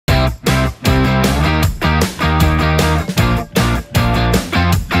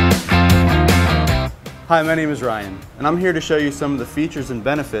Hi, my name is Ryan, and I'm here to show you some of the features and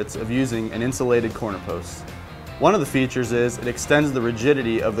benefits of using an insulated corner post. One of the features is it extends the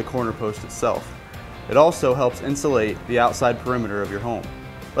rigidity of the corner post itself. It also helps insulate the outside perimeter of your home.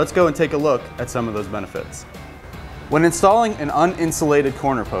 Let's go and take a look at some of those benefits. When installing an uninsulated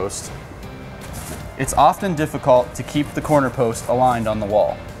corner post, it's often difficult to keep the corner post aligned on the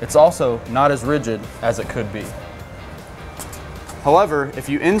wall. It's also not as rigid as it could be. However, if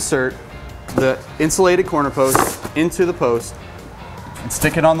you insert the insulated corner post into the post and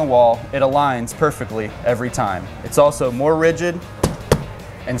stick it on the wall, it aligns perfectly every time. It's also more rigid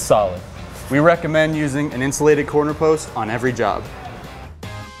and solid. We recommend using an insulated corner post on every job.